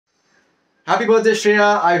Happy birthday,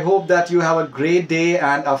 Shreya. I hope that you have a great day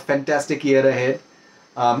and a fantastic year ahead.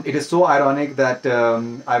 It is so ironic that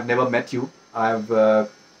I've never met you. I've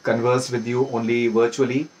conversed with you only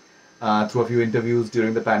virtually through a few interviews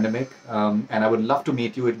during the pandemic. And I would love to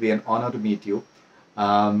meet you. It'd be an honor to meet you.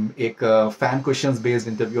 एक fan questions based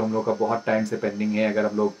interview हम लोग का बहुत time से pending है. अगर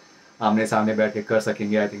हम लोग आमने सामने बैठ के कर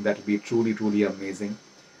सकेंगे, I think that will be truly truly amazing.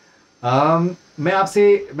 मैं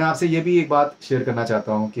आपसे ये भी एक बात शेयर करना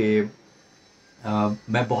चाहता हूँ कि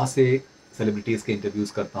मैं बहुत से सेलिब्रिटीज़ के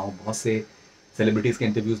इंटरव्यूज़ करता हूँ, बहुत से सेलिब्रिटीज़ के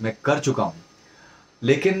इंटरव्यूज़ मैं कर चुका हूँ.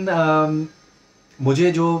 लेकिन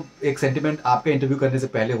मुझे जो एक सेंटिमेंट आपका इंटरव्यू करने से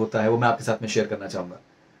पहले होता है, वो मैं आपके साथ में शेयर करना चाहूँगा.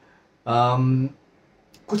 अम,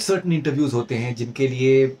 कुछ सर्टन इंटरव्यूज़ होते हैं जिनके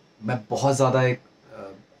लिए मैं बहुत ज़्यादा एक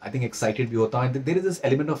आई थिंक एक्साइटेड भी होता हूँ. There is this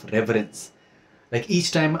element of reverence. Like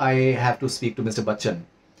each time I have to speak to mister Bachchan.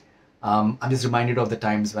 I'm just reminded of the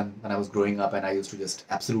times when I was growing up and I used to just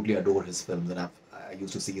absolutely adore his films, and I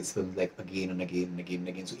used to see his films like again and again and again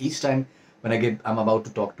and again. So each time when I'm about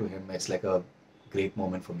to talk to him, it's like a great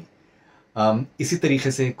moment for me. इसी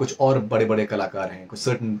तरीके से कुछ और बड़े बड़े कलाकार हैं, कुछ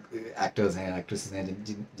सर्टन एक्टर्स हैं, एक्ट्रेसेस हैं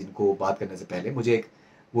जिनको बात करने से पहले मुझे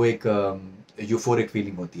एक यूफोरिक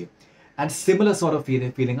फीलिंग होती है. And similar sort of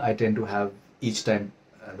feeling I tend to have each time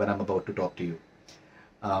when I am about to talk to you.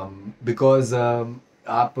 Because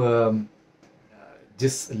आप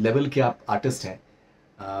जिस लेवल के आप आर्टिस्ट हैं,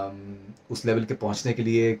 उस लेवल के पहुंचने के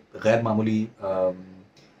लिए गैर मामूली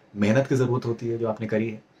मेहनत की ज़रूरत होती है जो आपने करी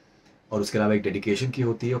है, और उसके अलावा एक डेडिकेशन की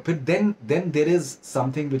होती है. और फिर then there is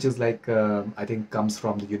something which is like I think comes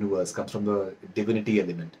from the universe, comes from the divinity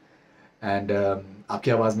element. And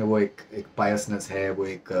आपकी आवाज़ में वो एक पायसनेस है, वो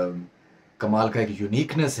एक कमाल का एक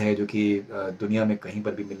यूनिकनेस है जो कि दुनिया में कहीं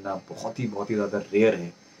पर भी मिलना बहुत ही ज़्यादा रेयर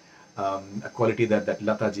है. A quality that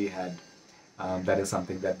Lata ji had, that is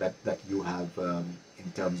something that you have,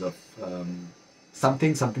 in terms of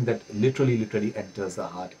something that literally enters the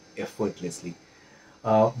heart effortlessly.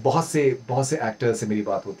 बहुत से एक्टर्स से मेरी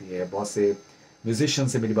बात होती है, बहुत से म्यूजिशियन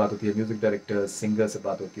से मेरी बात होती है, म्यूजिक डायरेक्टर, सिंगर से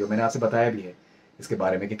बात होती है. और मैंने आपसे बताया भी है इसके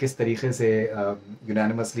बारे में कि किस तरीके से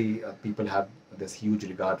unanimously people have this huge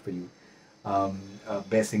regard for you.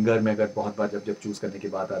 Best singer में अगर बहुत बार जब चूज़ करने की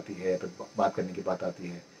बात आती है, फिर बात करने की बात आती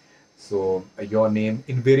है, so your name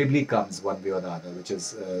invariably comes one way or the other, which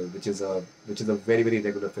is a very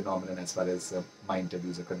regular phenomenon as far as my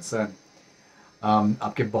interviews are concerned.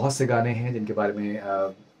 आपके बहुत से गाने हैं जिनके बारे में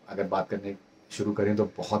अगर बात करने शुरू करें तो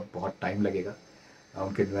बहुत टाइम लगेगा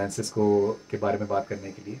उनके नुएंसेस को के बारे में बात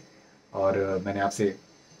करने के लिए. और मैंने आपसे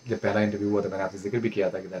जब पहला इंटरव्यू हुआ तो मैंने आपसे जिक्र भी किया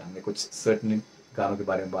था कि दैट हमने कुछ सर्टन गानों के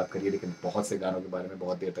बारे में बात करी है, लेकिन बहुत से गानों के बारे में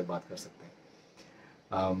बहुत देर तक बात कर सकते हैं.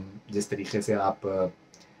 जिस तरीके से आप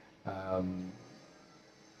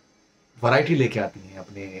वैरायटी लेके आती हैं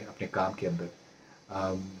अपने अपने काम के अंदर,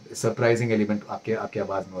 सरप्राइजिंग एलिमेंट आपके आपके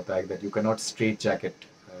आवाज़ में होता है that you can not straight jacket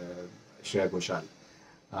Shreya Ghoshal.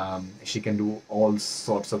 She can do all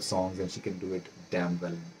sorts of songs and she can do it damn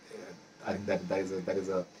well. I think that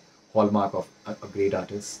is a hallmark of a great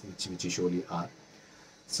artist, which you surely are.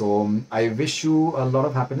 So I wish you a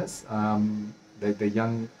lot of happiness. The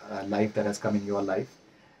young life that has come in your life.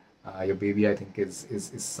 Your baby, I think, is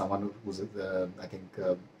someone who's I think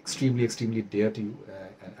extremely dear to you,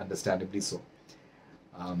 and understandably so.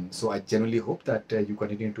 So I genuinely hope that you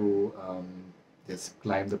continue to just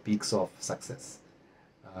climb the peaks of success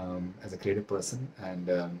as a creative person,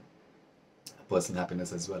 and personal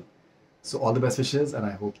happiness as well. So all the best wishes,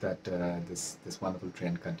 and I hope that this wonderful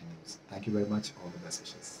trend continues. Thank you very much. All the best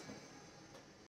wishes.